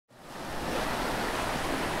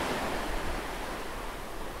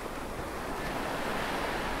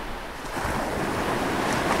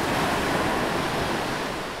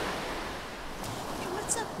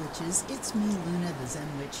Medleys, it's me, Luna, the Zen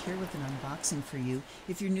Witch, here with an unboxing for you.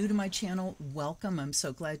 If you're new to my channel, welcome. I'm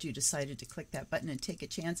so glad you decided to click that button and take a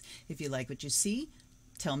chance. If you like what you see,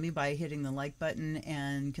 tell me by hitting the like button,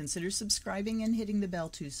 and consider subscribing and hitting the bell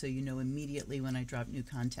too so you know immediately when I drop new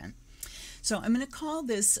content. So I'm going to call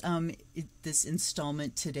this this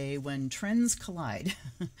installment today When Trends Collide.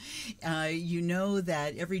 You know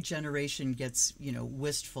that every generation gets,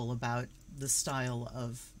 wistful about the style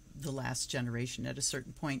of the last generation at a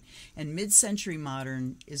certain point, and mid-century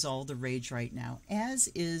modern is all the rage right now, as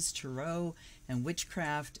is tarot and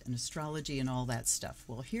witchcraft and astrology and all that stuff.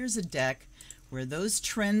 Well, here's a deck where those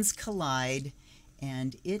trends collide,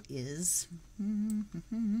 and it is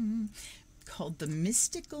called the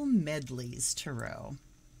Mystical Medleys Tarot.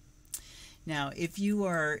 Now, if you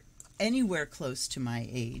are anywhere close to my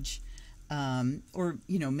age, or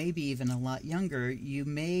maybe even a lot younger,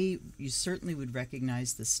 you certainly would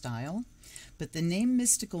recognize the style. But the name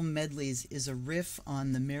Mystical Medleys is a riff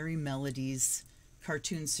on the Merry Melodies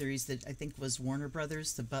cartoon series that I think was Warner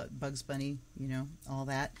Brothers, the Bugs Bunny, all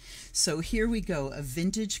that. So here we go, a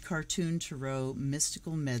vintage cartoon tarot,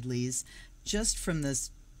 Mystical Medleys. Just from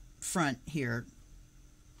this front here,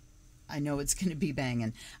 I know it's going to be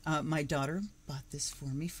banging. My daughter bought this for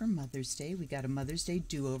me for Mother's Day. We got a Mother's Day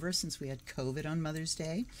do-over since we had COVID on Mother's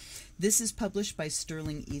Day. This is published by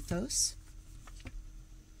Sterling Ethos.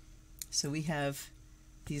 So we have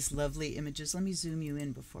these lovely images. Let me zoom you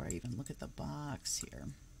in before I even look at the box here.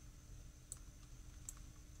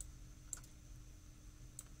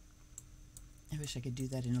 I wish I could do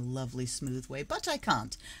that in a lovely, smooth way, but I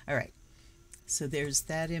can't. All right. So there's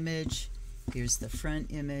that image. Here's the front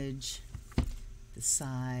image, the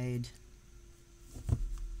side,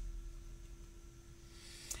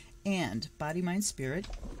 and Body, Mind, Spirit.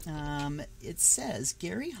 It says,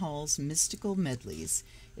 Gary Hall's Mystical Medleys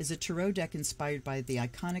is a tarot deck inspired by the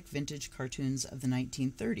iconic vintage cartoons of the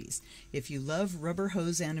 1930s. If you love rubber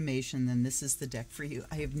hose animation, then this is the deck for you.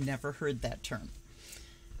 I have never heard that term.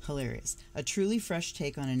 Hilarious. A truly fresh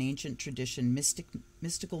take on an ancient tradition,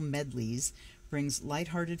 Mystical Medleys brings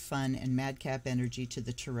lighthearted fun and madcap energy to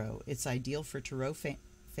the tarot. It's ideal for tarot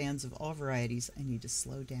fans of all varieties. I need to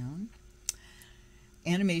slow down.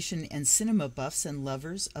 Animation and cinema buffs and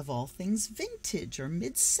lovers of all things vintage or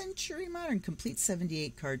mid-century modern. Complete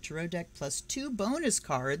 78 card tarot deck plus 2 bonus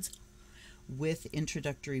cards with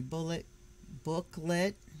introductory booklet.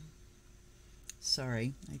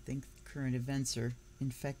 Sorry, I think current events are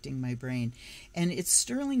infecting my brain. And it's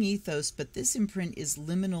Sterling Ethos, but this imprint is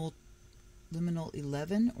Liminal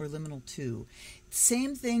 11 or Liminal 2.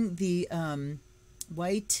 Same thing, the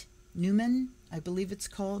White Newman, I believe it's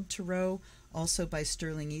called, tarot, also by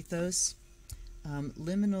Sterling Ethos.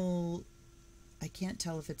 Liminal, I can't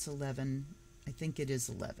tell if it's 11. I think it is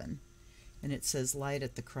 11. And it says Light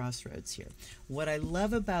at the Crossroads here. What I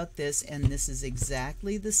love about this, and this is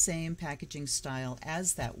exactly the same packaging style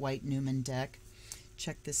as that White Newman deck,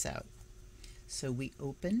 check this out. So we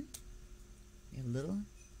open, we have a little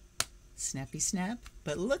snappy snap,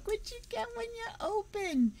 but look what you get when you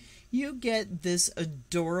open. You get this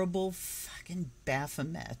adorable fucking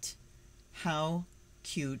Baphomet. How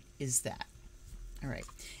cute is that? All right,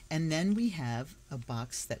 and then we have a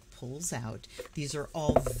box that pulls out. These are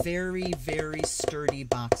all very, very sturdy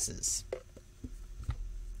boxes.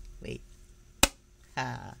 Wait.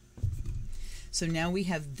 So now we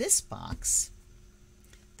have this box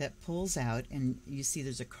that pulls out, and you see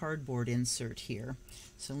there's a cardboard insert here.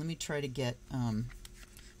 So let me try to get, well,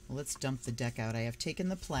 let's dump the deck out. I have taken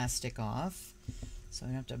the plastic off, so I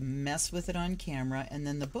don't have to mess with it on camera. And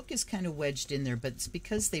then the book is kind of wedged in there, but it's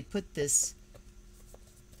because they put this,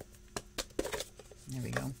 there we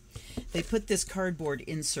go. They put this cardboard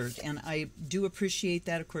insert, and I do appreciate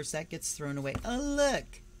that. Of course, that gets thrown away. Oh, look.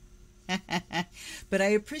 But I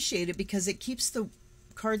appreciate it because it keeps the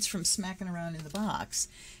cards from smacking around in the box.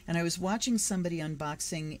 And I was watching somebody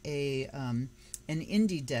unboxing an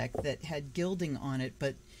indie deck that had gilding on it,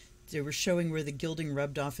 but they were showing where the gilding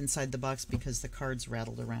rubbed off inside the box because the cards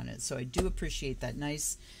rattled around it. So I do appreciate that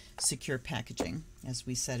nice, secure packaging as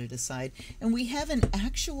we set it aside. And we have an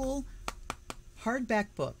actual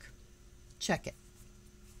hardback book. Check it.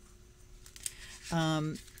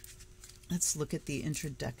 Let's look at the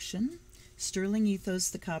introduction. Sterling Ethos,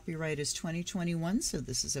 the copyright is 2021, so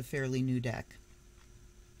this is a fairly new deck.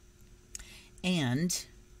 And,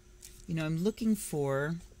 I'm looking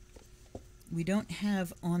for, we don't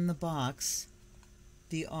have on the box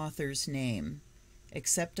the author's name,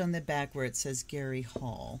 except on the back where it says Gary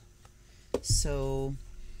Hall. So,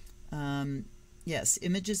 yes,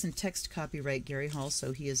 images and text copyright Gary Hall,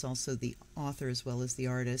 so he is also the author as well as the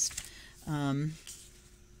artist.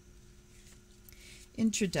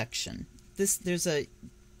 Introduction. There's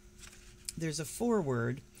a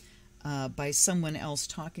foreword by someone else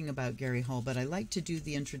talking about Gary Hall, but I like to do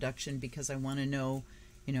the introduction because I want to know,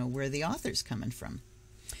 where the author's coming from.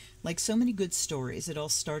 Like so many good stories, it all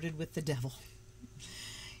started with the devil.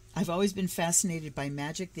 I've always been fascinated by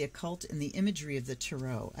magic, the occult, and the imagery of the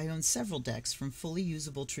tarot. I own several decks, from fully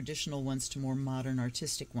usable traditional ones to more modern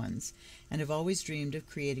artistic ones, and have always dreamed of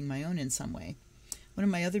creating my own in some way. One of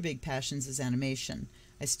my other big passions is animation.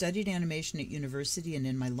 I studied animation at university, and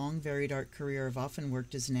in my long varied art career I've often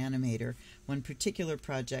worked as an animator. One particular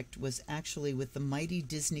project was actually with the mighty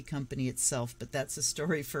Disney company itself, but that's a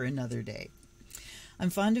story for another day. I'm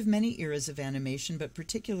fond of many eras of animation, but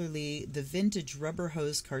particularly the vintage rubber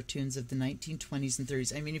hose cartoons of the 1920s and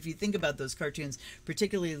 30s. I mean, if you think about those cartoons,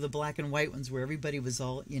 particularly the black and white ones where everybody was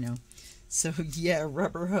all, So yeah,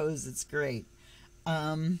 rubber hose, it's great.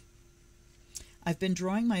 I've been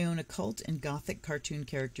drawing my own occult and gothic cartoon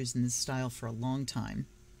characters in this style for a long time.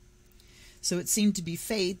 So it seemed to be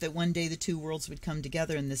fate that one day the two worlds would come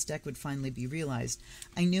together and this deck would finally be realized.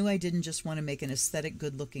 I knew I didn't just want to make an aesthetic,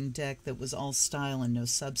 good-looking deck that was all style and no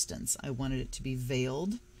substance. I wanted it to be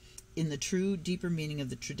veiled in the true, deeper meaning of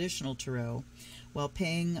the traditional tarot, while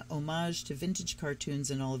paying homage to vintage cartoons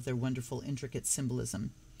and all of their wonderful, intricate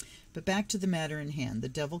symbolism. But back to the matter in hand. The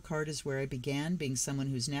devil card is where I began, being someone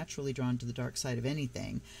who's naturally drawn to the dark side of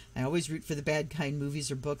anything. I always root for the bad guy in movies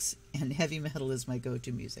or books, and heavy metal is my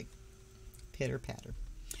go-to music. Pitter patter.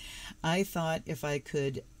 I thought if I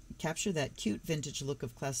could capture that cute vintage look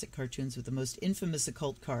of classic cartoons with the most infamous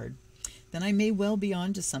occult card, then I may well be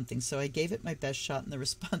on to something, so I gave it my best shot, and the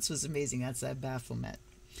response was amazing. That's that Baphomet.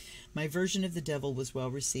 My version of the devil was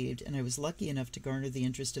well received, and I was lucky enough to garner the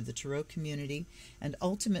interest of the tarot community and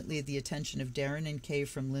ultimately the attention of Darren and Kay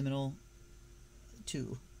from Liminal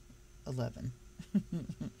 211.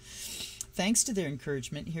 Thanks to their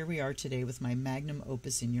encouragement, here we are today with my magnum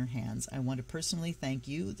opus in your hands. I want to personally thank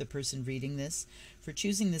you, the person reading this, for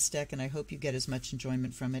choosing this deck, and I hope you get as much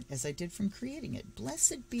enjoyment from it as I did from creating it.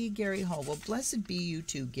 Blessed be Gary Hall. Well, blessed be you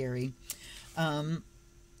too, Gary.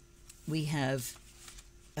 We have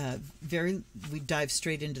we dive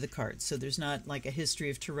straight into the cards. So there's not like a history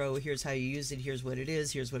of tarot. Here's how you use it. Here's what it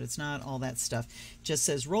is. Here's what it's not. All that stuff. Just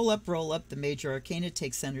says roll up, roll up. The major arcana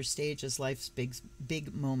takes center stage as life's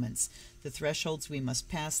big moments. The thresholds we must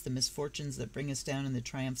pass, the misfortunes that bring us down, and the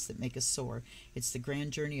triumphs that make us soar. It's the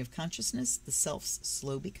grand journey of consciousness, the self's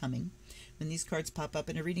slow becoming. When these cards pop up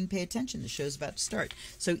in a reading, pay attention. The show's about to start.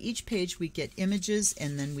 So each page we get images,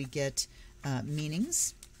 and then we get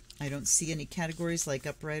meanings. I don't see any categories like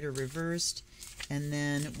upright or reversed. And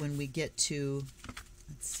then when we get to,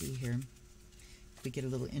 let's see here, we get a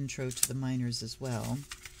little intro to the minors as well.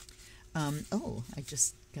 Oh, I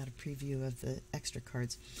just got a preview of the extra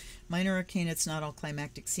cards. Minor arcana, it's not all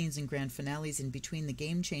climactic scenes and grand finales. In between the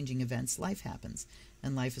game-changing events, life happens.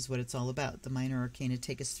 And life is what it's all about. The minor arcana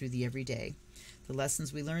take us through the everyday. The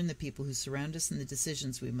lessons we learn, the people who surround us, and the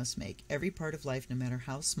decisions we must make. Every part of life, no matter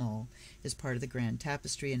how small, is part of the grand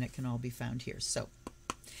tapestry, and it can all be found here. So,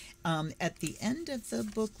 at the end of the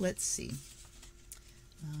book, let's see.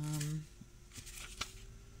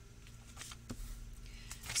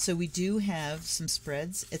 So we do have some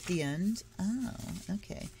spreads at the end. Oh,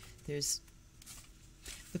 okay.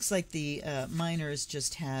 Looks like the minors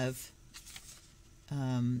just have,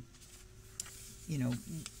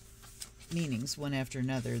 meanings one after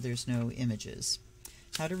another. There's no images.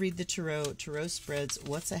 How to read the tarot, tarot spreads,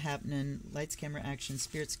 what's a happening, lights, camera, action,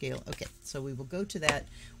 spirit scale. Okay, so we will go to that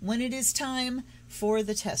when it is time for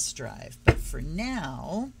the test drive. But for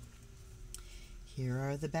now, here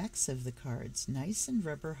are the backs of the cards. Nice and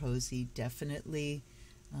rubber hosey, definitely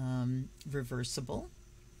reversible.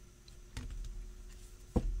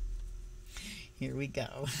 Here we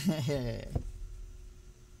go.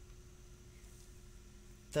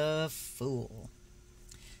 The Fool.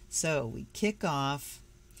 So we kick off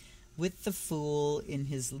with the Fool in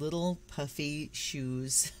his little puffy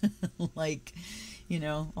shoes, like,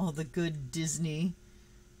 all the good Disney,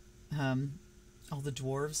 all the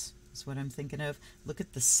dwarves is what I'm thinking of. Look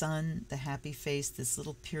at the sun, the happy face, this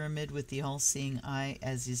little pyramid with the all-seeing eye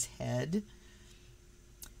as his head.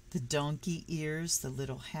 The donkey ears, the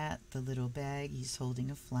little hat, the little bag. He's holding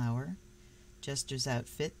a flower. Jester's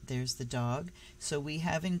outfit, there's the dog. So we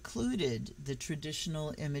have included the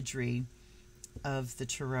traditional imagery of the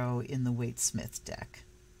tarot in the Waite-Smith deck.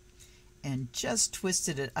 And just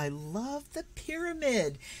twisted it. I love the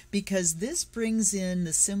pyramid because this brings in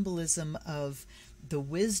the symbolism of the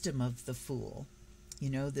wisdom of the Fool.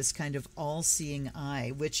 This kind of all-seeing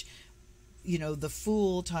eye, which you know, the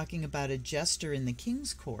fool talking about a jester in the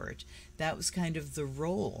king's court, that was kind of the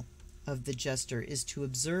role of the jester, is to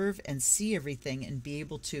observe and see everything and be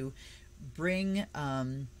able to bring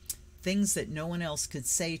things that no one else could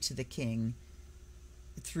say to the king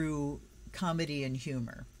through comedy and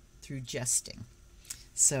humor, through jesting.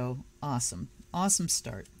 So awesome. Awesome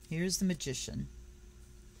start. Here's the magician.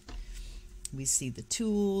 We see the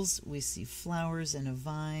tools, we see flowers and a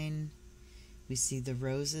vine, we see the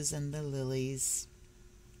roses and the lilies.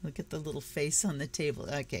 Look at the little face on the table.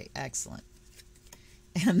 Okay, excellent.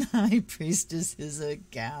 And the high priestess is a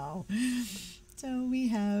cow. So we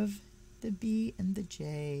have the B and the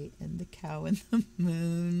J and the cow and the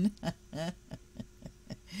moon.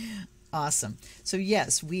 Awesome. So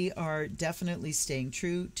yes, we are definitely staying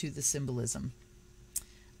true to the symbolism.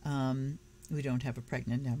 We don't have a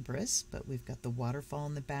pregnant empress, but we've got the waterfall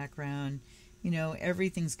in the background. You know,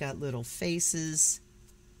 everything's got little faces.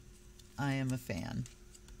 I am a fan.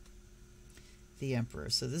 The Emperor.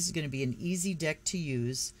 So this is going to be an easy deck to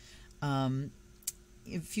use. A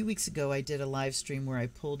few weeks ago, I did a live stream where I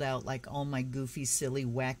pulled out like all my goofy, silly,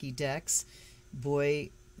 wacky decks. Boy,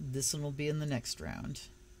 this one will be in the next round.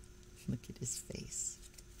 Look at his face.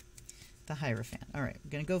 The Hierophant. All right,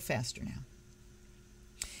 we're going to go faster now.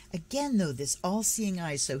 Again, though, this all-seeing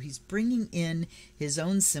eye, so he's bringing in his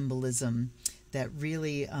own symbolism that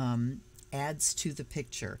really adds to the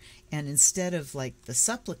picture. And instead of like the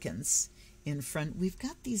supplicants in front, we've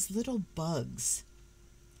got these little bugs.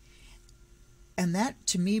 And that,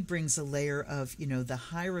 to me, brings a layer of, you know, the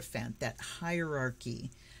Hierophant, that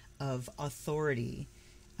hierarchy of authority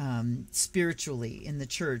spiritually in the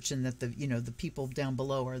church, and that the, you know, the people down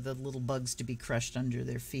below are the little bugs to be crushed under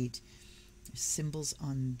their feet. There's symbols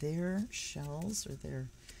on their shells or their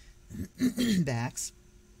backs.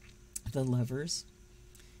 The lovers.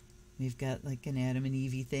 We've got like an Adam and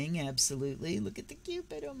Eve thing, absolutely. Look at the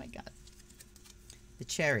Cupid, oh my God. The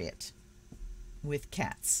Chariot with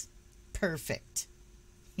cats. Perfect.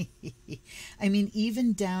 I mean,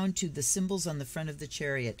 even down to the symbols on the front of the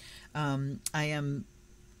chariot. I am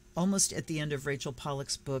almost at the end of Rachel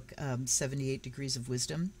Pollack's book, 78 Degrees of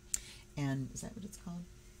Wisdom. And is that what it's called?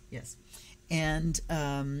 Yes. And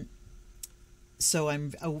so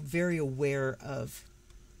I'm very aware of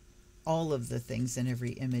all of the things in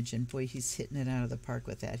every image. And boy, he's hitting it out of the park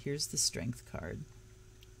with that. Here's the Strength card.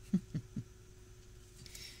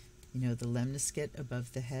 You know, the lemniscate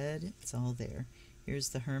above the head, it's all there. Here's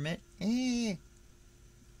the Hermit. Wheel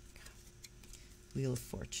of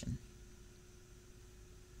Fortune.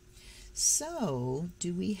 So,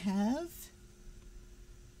 do we have...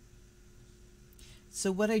 So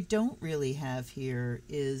what I don't really have here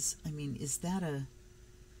is, I mean, is that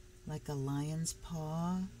like a lion's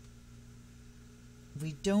paw?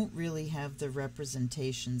 We don't really have the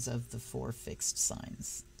representations of the 4 fixed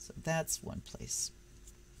signs. So that's one place.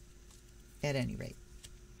 At any rate,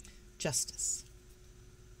 Justice.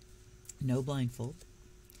 No blindfold.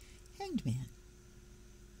 Hanged Man.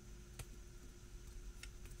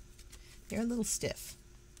 They're a little stiff.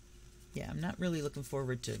 Yeah, I'm not really looking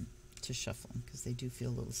forward to shuffling because they do feel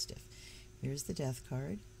a little stiff. Here's the Death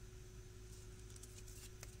card.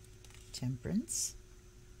 Temperance.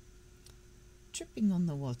 Tripping on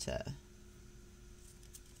the water.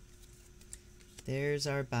 There's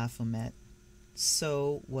our Baphomet.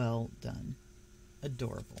 So well done.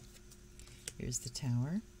 Adorable. Here's the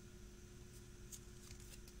Tower.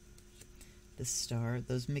 The Star.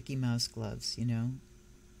 Those Mickey Mouse gloves, you know.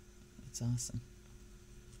 It's awesome.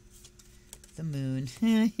 The Moon.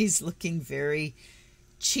 He's looking very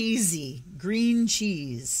cheesy. Green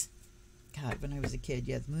cheese. God, when I was a kid,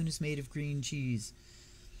 yeah, the moon is made of green cheese.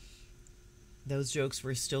 Those jokes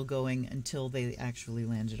were still going until they actually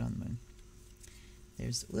landed on the moon.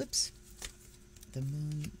 There's, whoops, the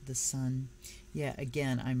moon, the sun. Yeah,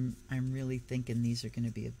 again, I'm really thinking these are going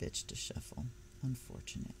to be a bitch to shuffle,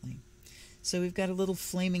 unfortunately. So we've got a little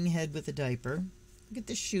flaming head with a diaper. Look at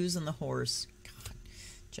the shoes on the horse. God,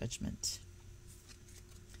 Judgment.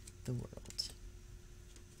 The World.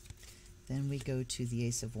 Then we go to the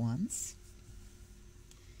Ace of Wands.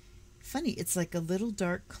 Funny, it's like a little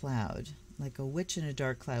dark cloud, like a witch in a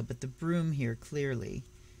dark cloud, but the broom here clearly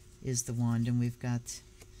is the wand, and we've got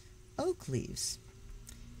oak leaves.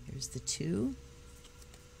 Here's the 2,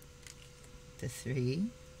 the 3.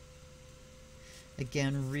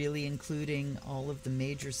 Again, really including all of the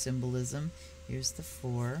major symbolism. Here's the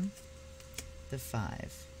 4, the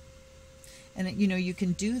 5. And, you know, you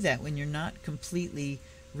can do that when you're not completely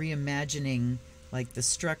reimagining like the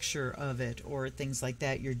structure of it or things like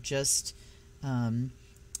that. You're just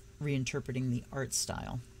reinterpreting the art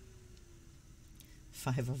style.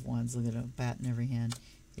 Five of Wands, look at a bat in every hand.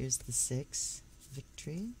 Here's the 6,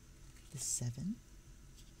 victory, the 7.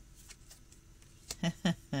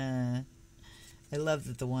 I love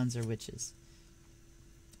that the Wands are witches.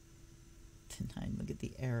 The 9, look at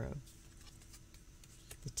the arrow.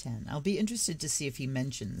 The 10. I'll be interested to see if he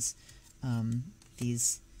mentions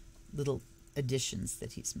these little additions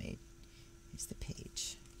that he's made. Here's the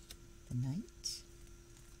page. The Knight.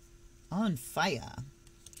 On fire.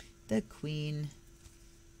 The Queen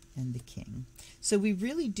and the King. So we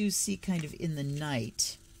really do see kind of in the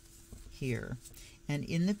Knight here, and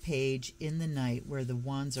in the page, in the Knight, where the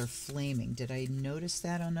wands are flaming. Did I notice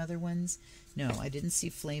that on other ones? No, I didn't see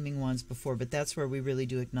flaming wands before, but that's where we really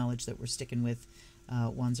do acknowledge that we're sticking with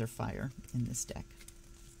wands are fire in this deck.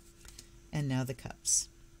 And now the cups.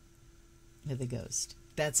 The Ghost.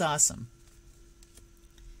 That's awesome.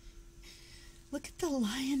 Look at the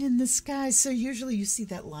lion in the sky. So usually you see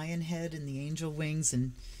that lion head and the angel wings,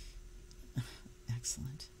 and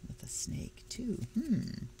excellent. With a snake too.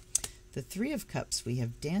 The 3 of Cups, we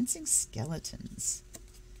have dancing skeletons.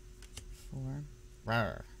 4.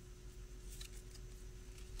 Rawr.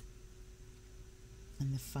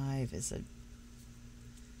 And the 5 is a,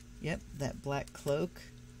 yep, that black cloak.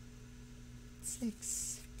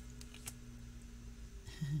 6.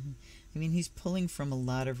 I mean, he's pulling from a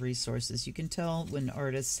lot of resources. You can tell when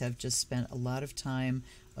artists have just spent a lot of time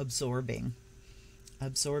absorbing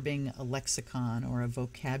a lexicon or a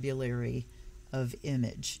vocabulary of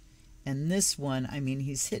image. And this one, I mean,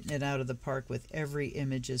 he's hitting it out of the park with every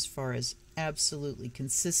image as far as absolutely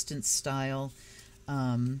consistent style.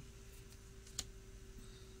 There's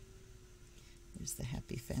the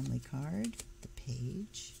Happy Family card, the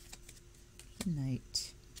Page, the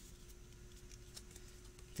Knight,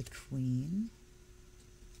 the Queen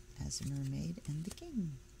as a mermaid, and the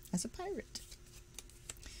King as a pirate.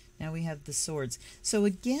 Now we have the swords. So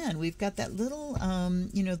again, we've got that little,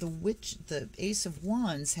 you know, the Ace of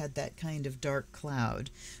Wands had that kind of dark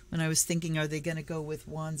cloud. When I was thinking, are they going to go with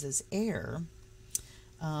wands as air?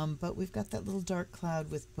 But we've got that little dark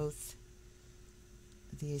cloud with both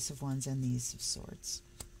the Ace of Wands and the Ace of Swords.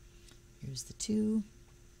 Here's the 2,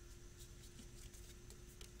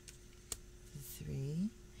 the 3.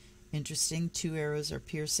 Interesting, 2 arrows are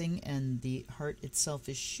piercing, and the heart itself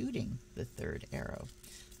is shooting the 3rd arrow.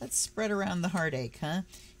 Let's spread around the heartache, huh?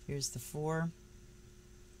 Here's the 4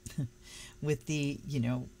 with the, you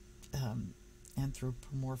know,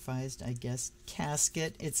 anthropomorphized, I guess,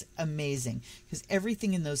 casket. It's amazing because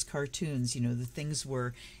everything in those cartoons, you know, the things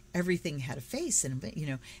were, everything had a face, and, you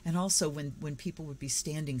know, and also when people would be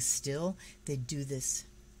standing still, they'd do this.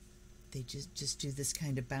 They just do this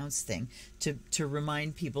kind of bounce thing to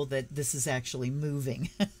remind people that this is actually moving.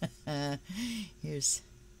 Here's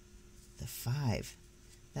the 5.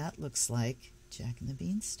 That looks like Jack and the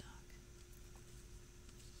Beanstalk.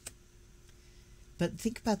 But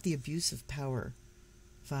think about the abuse of power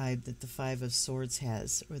vibe that the 5 of Swords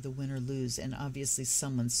has, or the win or lose, and obviously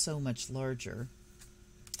someone so much larger.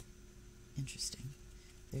 Interesting.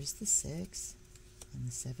 There's the 6 and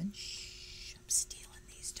the 7. Shh, I'm stealing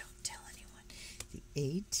these. Don't tell anyone. The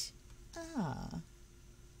 8. Ah,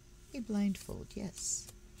 a blindfold. Yes.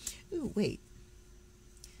 Ooh, wait.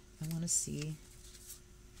 I want to see.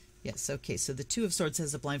 Yes, okay, so the 2 of Swords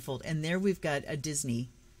has a blindfold, and there we've got a Disney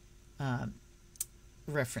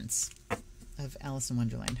reference of Alice in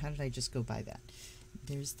Wonderland. How did I just go by that?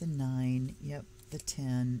 There's the 9, yep, the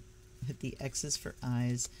 10, with the X's for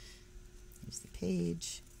eyes. There's the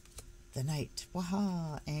Page, the Knight,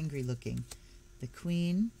 waha, angry looking. The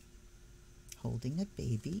Queen, holding a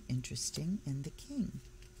baby, interesting, and the King.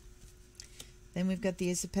 Then we've got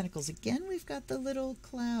the Ace of Pentacles. Again, we've got the little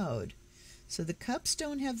cloud. So the Cups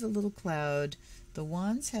don't have the little cloud. The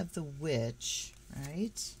Wands have the Witch,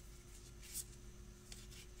 right?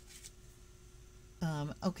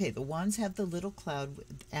 Okay, the Wands have the little cloud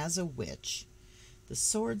as a witch. The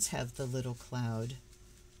Swords have the little cloud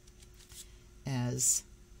as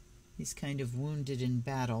he's kind of wounded in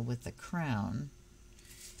battle with the crown.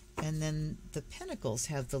 And then the Pentacles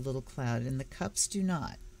have the little cloud, and the Cups do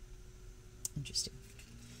not. Interesting.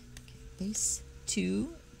 Okay, Ace,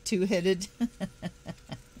 2. Two-headed.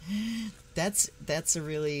 That's a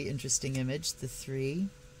really interesting image. The 3,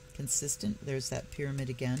 consistent. There's that pyramid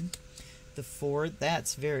again. The 4,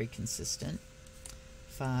 that's very consistent.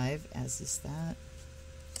 5, as is that.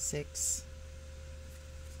 6,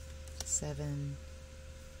 7.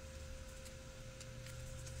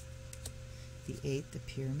 The 8, the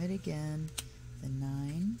pyramid again. The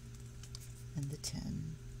 9 and the 10.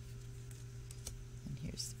 And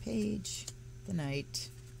here's the Page, the Knight,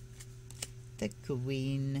 the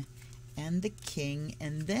Queen, and the king.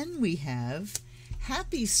 And then we have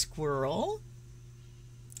Happy Squirrel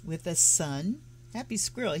with a sun. Happy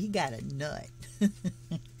Squirrel, he got a nut.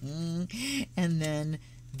 And then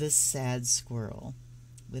the sad squirrel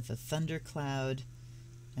with a thundercloud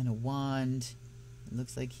and a wand. It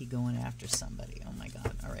looks like he going after somebody. Oh my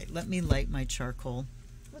God. All right, let me light my charcoal.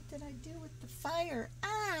 What did I do with the fire?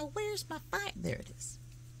 Ah, where's my fire? There it is.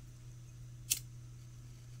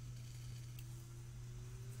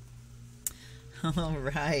 All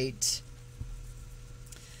right.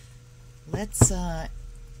 Let's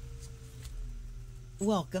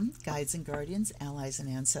welcome guides and guardians, allies and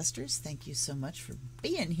ancestors. Thank you so much for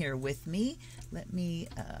being here with me. Let me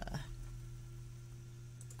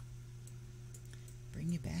bring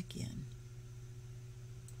you back in.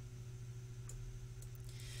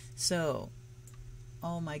 So,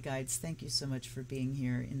 all my guides, thank you so much for being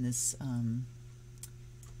here in this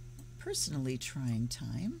personally trying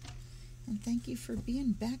time. And thank you for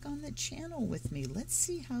being back on the channel with me. Let's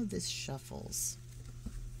see how this shuffles.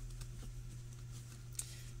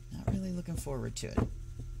 Not really looking forward to it.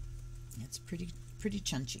 It's pretty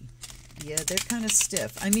chunchy. Yeah, they're kind of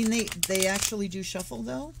stiff. I mean, they actually do shuffle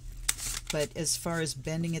though, but as far as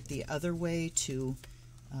bending it the other way to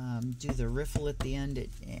do the riffle at the end,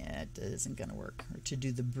 it isn't going to work. Or to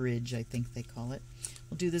do the bridge, I think they call it.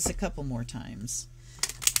 We'll do this a couple more times.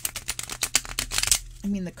 I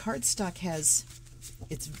mean, the cardstock has,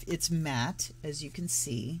 it's matte, as you can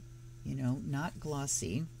see, you know, not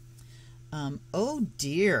glossy. Oh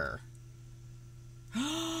dear.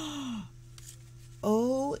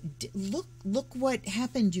 Oh, look what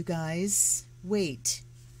happened, you guys. Wait,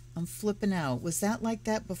 I'm flipping out. Was that like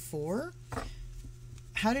that before?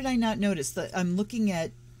 How did I not notice that? I'm looking at,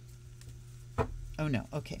 oh no,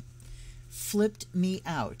 okay. Flipped me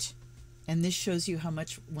out. And this shows you how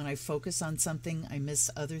much when I focus on something, I miss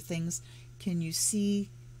other things. Can you see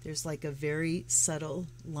there's like a very subtle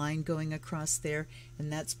line going across there?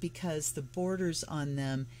 And that's because the borders on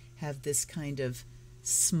them have this kind of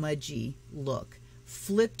smudgy look.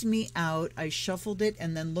 Flipped me out. I shuffled it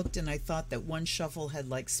and then looked and I thought that one shuffle had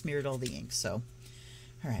like smeared all the ink. So,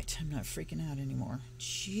 all right, I'm not freaking out anymore.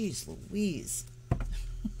 Jeez Louise.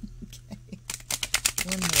 Okay,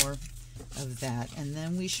 one more of that, and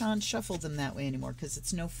then we shan't shuffle them that way anymore because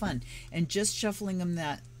it's no fun. And just shuffling them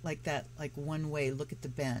like one way, look at the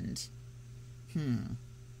bend.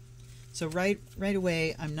 So right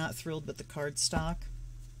away, I'm not thrilled with the cardstock.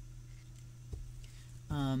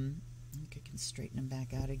 I think I can straighten them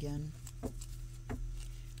back out again.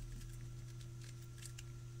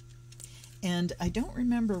 And I don't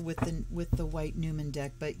remember with the White Newman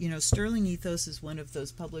deck, but you know, Sterling Ethos is one of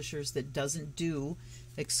those publishers that doesn't do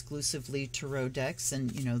exclusively tarot decks,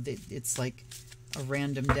 and you know, it's like a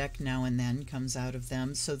random deck now and then comes out of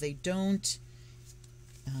them, so they don't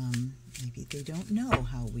maybe they don't know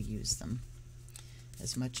how we use them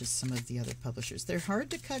as much as some of the other publishers. They're hard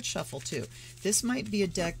to cut shuffle too. This might be a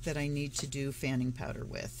deck that I need to do fanning powder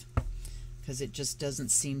with because it just doesn't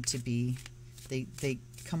seem to be, they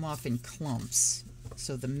come off in clumps,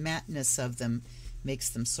 so the matteness of them makes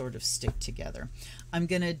them sort of stick together. I'm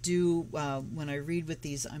going to do, when I read with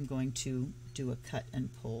these, I'm going to do a cut and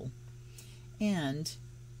pull. And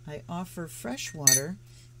I offer fresh water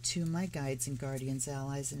to my guides and guardians,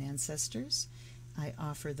 allies and ancestors. I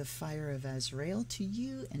offer the fire of Azrael to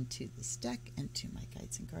you and to this deck and to my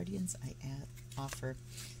guides and guardians. I offer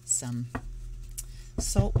some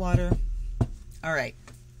salt water. All right.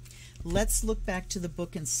 Let's look back to the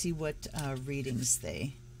book and see what readings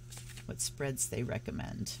what spreads they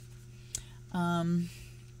recommend.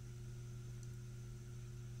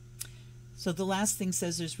 So the last thing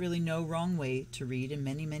says there's really no wrong way to read and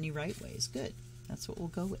many, many right ways. Good. That's what we'll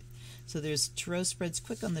go with. So there's tarot spreads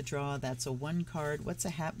quick on the draw. That's a 1 card. What's a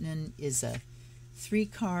happening is a 3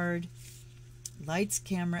 card. Lights,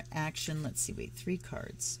 camera, action. Let's see. Wait, 3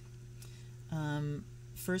 cards.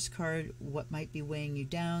 First card, what might be weighing you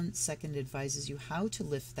down. Second, advises you how to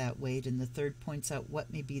lift that weight. And the third points out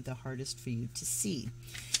what may be the hardest for you to see.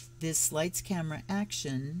 This lights, camera,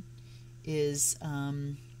 action is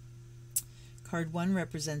card 1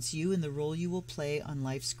 represents you and the role you will play on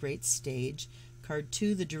life's great stage. Card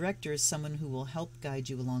 2, the director, is someone who will help guide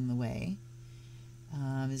you along the way.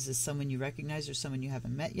 Is this someone you recognize or someone you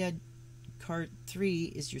haven't met yet? Card 3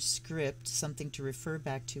 is your script, something to refer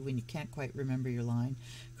back to when you can't quite remember your line.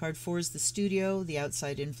 Card 4 is the studio, the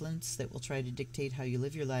outside influence that will try to dictate how you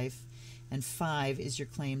live your life. And 5 is your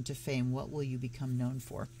claim to fame. What will you become known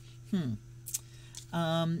for?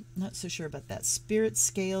 Not so sure about that. Spirit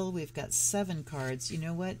scale, we've got 7 cards. You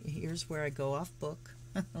know what? Here's where I go off book,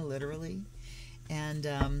 literally. And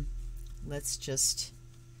let's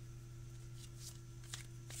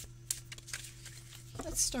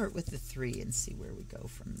start with the 3 and see where we go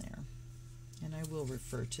from there. And I will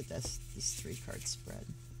refer to this 3-card spread.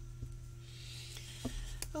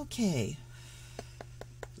 Okay,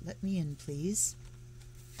 let me in, please.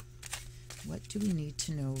 What do we need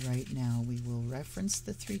to know right now? We will reference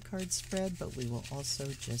the 3-card spread, but we will also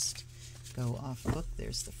just go off book.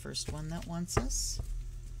 There's the first one that wants us.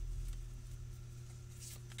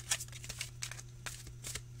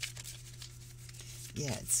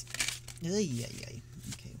 Yeah, it's...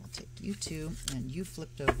 Okay, we'll take you 2, and you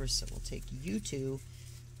flipped over, so we'll take you 2.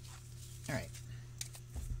 All right.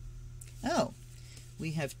 Oh,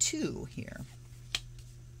 we have 2 here.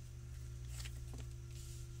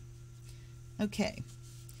 Okay,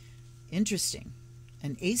 interesting.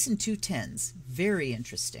 An ace and 2 tens, very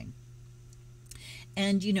interesting.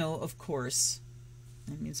 And, you know, of course,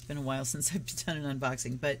 I mean, it's been a while since I've done an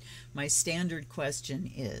unboxing, but my standard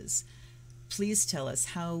question is, please tell us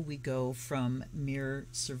how we go from mere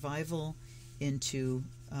survival into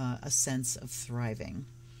a sense of thriving.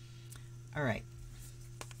 All right.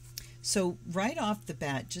 So right off the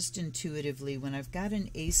bat, just intuitively, when I've got an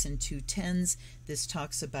ace and 2 tens, this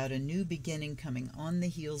talks about a new beginning coming on the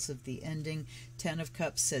heels of the ending. 10 of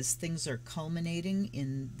Cups says things are culminating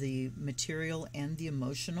in the material and the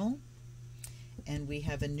emotional. And we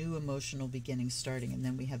have a new emotional beginning starting. And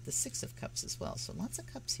then we have the 6 of Cups as well. So lots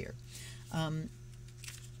of cups here. All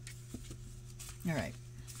right.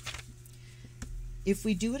 If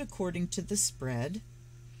we do it according to the spread,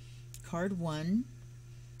 card 1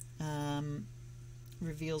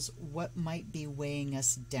 reveals what might be weighing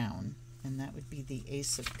us down, and that would be the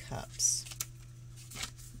Ace of Cups.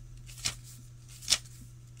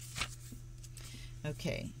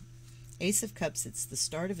 Okay, Ace of Cups, it's the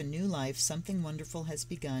start of a new life. Something wonderful has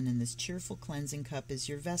begun, and this cheerful cleansing cup is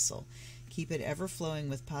your vessel. Keep it ever flowing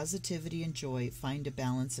with positivity and joy. Find a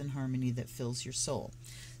balance and harmony that fills your soul.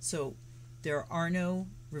 So there are no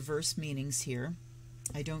reverse meanings here.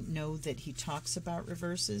 I don't know that he talks about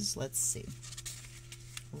reverses. Let's see.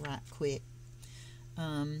 Right quick.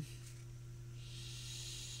 Check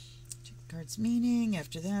the card's meaning.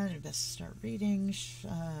 After that, I best start reading.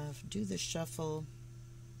 Do the shuffle.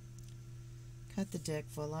 Cut the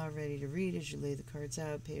deck. Voila, ready to read. As you lay the cards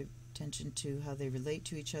out, pay attention to how they relate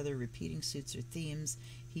to each other, repeating suits or themes.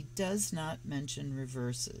 He does not mention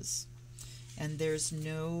reverses. And there's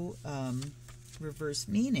no reverse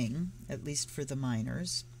meaning, at least for the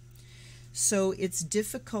minors. So it's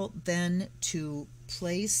difficult then to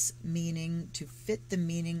place meaning, to fit the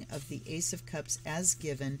meaning of the Ace of Cups as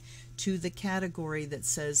given to the category that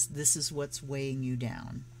says this is what's weighing you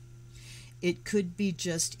down. It could be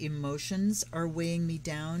just emotions are weighing me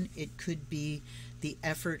down. It could be the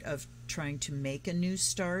effort of trying to make a new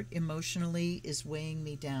start emotionally is weighing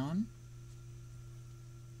me down.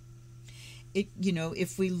 You know,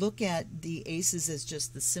 if we look at the aces as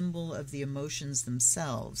just the symbol of the emotions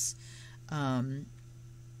themselves, you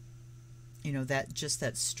know, that just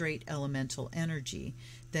that straight elemental energy,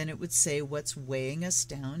 then it would say what's weighing us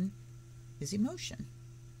down is emotion.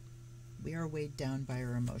 We are weighed down by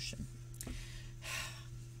our emotion.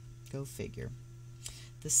 Go figure.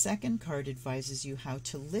 The second card advises you how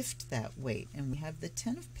to lift that weight, and we have the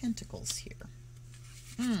 10 of Pentacles here.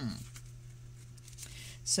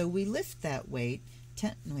 So we lift that weight.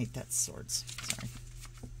 Wait, that's swords. Sorry.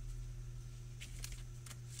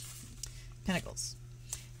 Pentacles.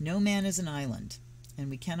 No man is an island, and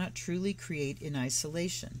we cannot truly create in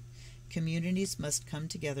isolation. Communities must come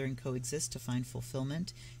together and coexist to find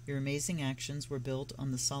fulfillment. Your amazing actions were built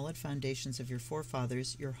on the solid foundations of your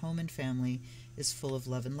forefathers. Your home and family is full of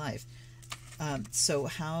love and life. So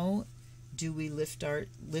how do we lift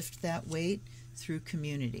that weight? Through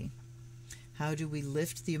community. How do we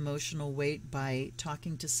lift the emotional weight? By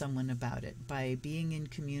talking to someone about it, by being in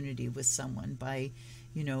community with someone, by,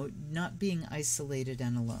 you know, not being isolated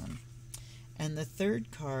and alone. And the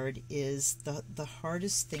third card is the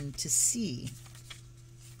hardest thing to see.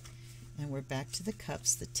 And we're back to the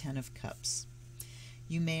cups, the 10 of Cups.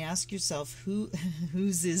 You may ask yourself,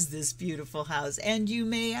 whose is this beautiful house? And you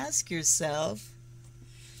may ask yourself,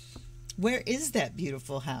 where is that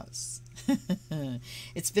beautiful house?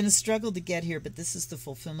 It's been a struggle to get here, but this is the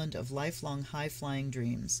fulfillment of lifelong high-flying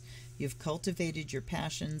dreams. You've cultivated your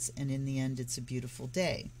passions, and in the end, it's a beautiful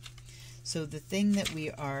day. So the thing that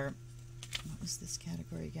we are... What was this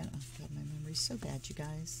category again? Oh, God, my memory's so bad, you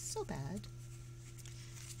guys. So bad.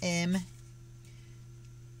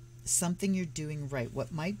 Something you're doing right.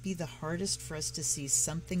 What might be the hardest for us to see?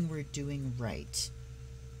 Something we're doing right.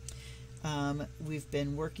 We've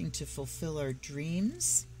been working to fulfill our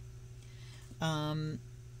dreams.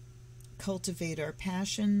 cultivate our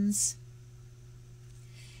passions.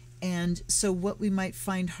 And so what we might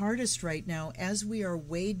find hardest right now, as we are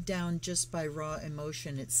weighed down just by raw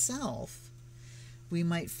emotion itself, we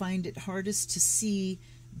might find it hardest to see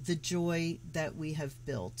the joy that we have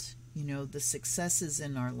built, you know, the successes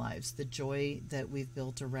in our lives, the joy that we've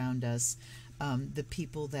built around us, the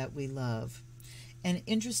people that we love. And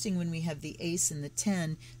interesting, when we have the ace and the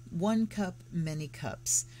 10, one cup, many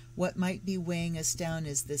cups. What might be weighing us down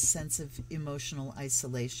is this sense of emotional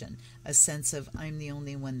isolation, a sense of I'm the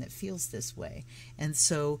only one that feels this way. And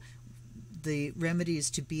so the remedy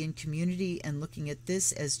is to be in community and looking at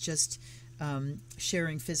this as just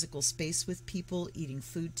sharing physical space with people, eating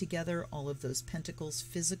food together, all of those pentacles,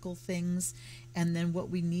 physical things. And then what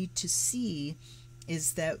we need to see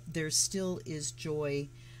is that there still is joy.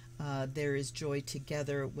 There is joy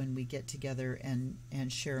together when we get together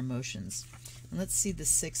and share emotions. And let's see the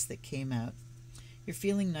 6 that came out. You're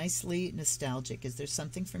feeling nicely nostalgic. Is there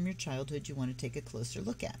something from your childhood you want to take a closer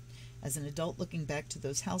look at? As an adult looking back to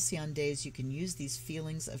those halcyon days, you can use these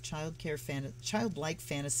feelings of childlike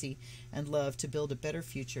fantasy and love to build a better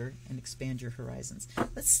future and expand your horizons.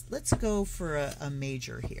 Let's go for a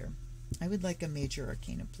major here. I would like a major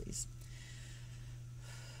arcana, please.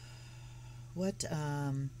 What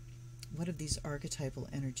of these archetypal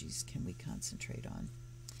energies can we concentrate on?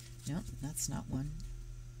 No, that's not one.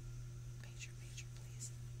 Major,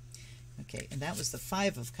 please. Okay, and that was the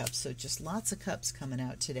 5 of cups, so just lots of cups coming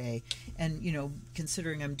out today. And, you know,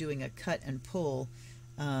 considering I'm doing a cut and pull,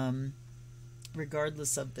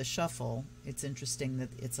 regardless of the shuffle, it's interesting that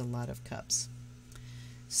it's a lot of cups.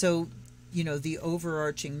 So, you know, the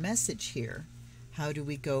overarching message here, how do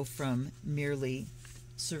we go from merely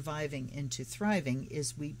surviving into thriving,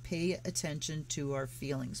 is we pay attention to our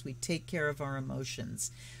feelings. We take care of our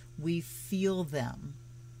emotions. We feel them.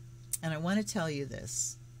 And I want to tell you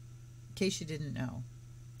this, in case you didn't know.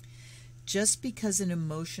 Just because an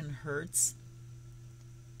emotion hurts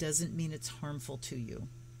doesn't mean it's harmful to you.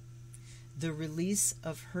 The release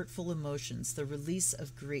of hurtful emotions, the release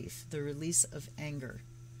of grief, the release of anger,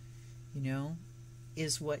 you know,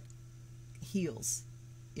 is what heals.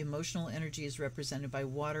 Emotional energy is represented by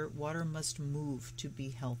water. Water must move to be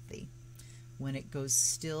healthy. When it goes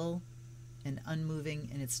still and unmoving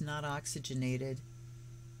and it's not oxygenated,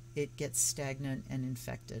 it gets stagnant and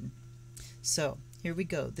infected. So here we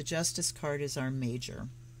go. The Justice card is our major,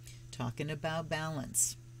 talking about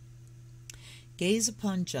balance. Gaze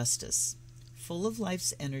upon justice, full of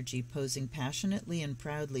life's energy, posing passionately and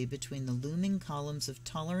proudly between the looming columns of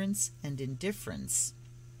tolerance and indifference.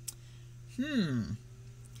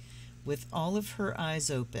 With all of her eyes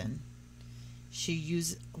open.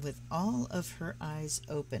 With all of her eyes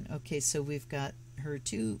open. Okay, so we've got her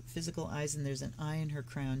 2 physical eyes, and there's an eye in her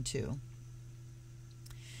crown too.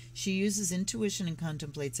 She uses intuition and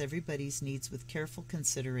contemplates everybody's needs with careful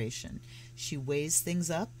consideration. She weighs things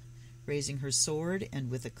up, raising her sword, and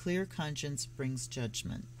with a clear conscience brings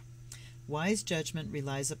judgment. Wise judgment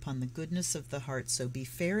relies upon the goodness of the heart, so be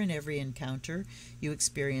fair in every encounter you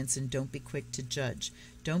experience and don't be quick to judge.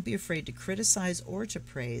 Don't be afraid to criticize or to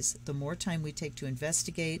praise. The more time we take to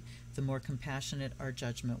investigate, the more compassionate our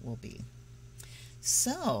judgment will be.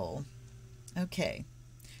 So, okay,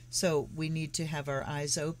 so we need to have our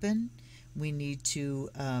eyes open. We need to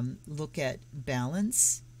look at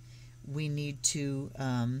balance. We need to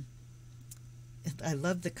I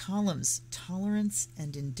love the columns, tolerance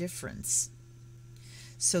and indifference.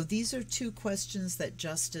 So these are 2 questions that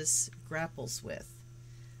Justice grapples with.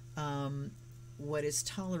 What is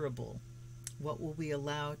tolerable? What will we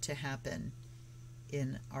allow to happen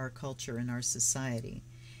in our culture, in our society?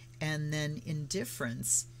 And then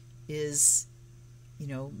indifference is, you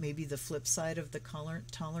know, maybe the flip side of the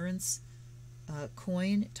tolerance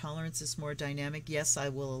coin. Tolerance is more dynamic. Yes, I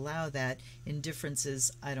will allow that. Indifference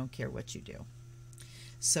is, I don't care what you do.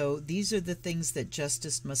 So these are the things that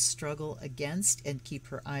Justice must struggle against and keep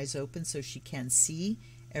her eyes open so she can see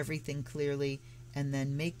everything clearly and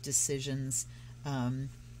then make decisions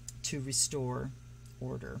to restore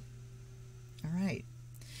order. All right.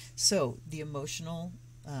 So the emotional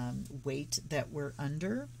weight that we're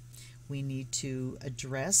under, we need to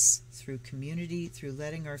address through community, through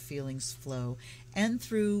letting our feelings flow, and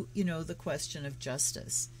through, you know, the question of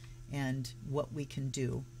justice and what we can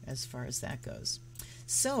do as far as that goes.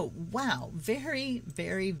 So, wow, very,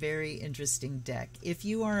 very, very interesting deck. If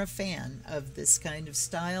you are a fan of this kind of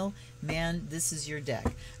style, man, this is your deck.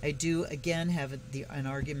 I do, again, have an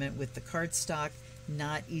argument with the cardstock.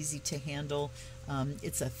 Not easy to handle.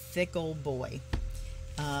 It's a thick old boy.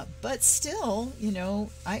 But still, you know,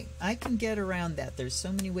 I can get around that. There's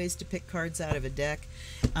so many ways to pick cards out of a deck.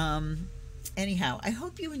 Anyhow, I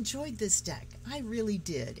hope you enjoyed this deck. I really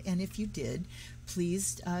did. And if you did,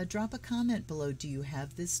 please drop a comment below. Do you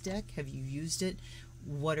have this deck? Have you used it?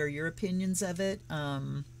 What are your opinions of it?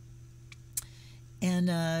 And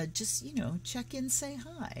just, you know, check in, say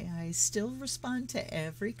hi. I still respond to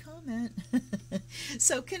every comment.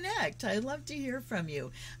 So connect. I'd love to hear from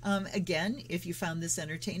you. Again, if you found this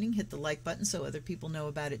entertaining, hit the like button so other people know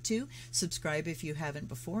about it too. Subscribe if you haven't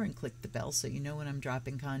before, and click the bell so you know when I'm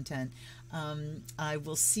dropping content. I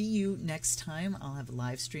will see you next time. I'll have a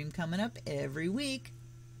live stream coming up every week.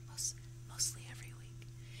 Mostly every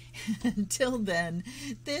week. Until then,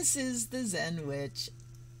 this is the Zen Witch.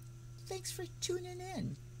 Thanks for tuning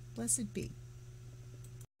in. Blessed be.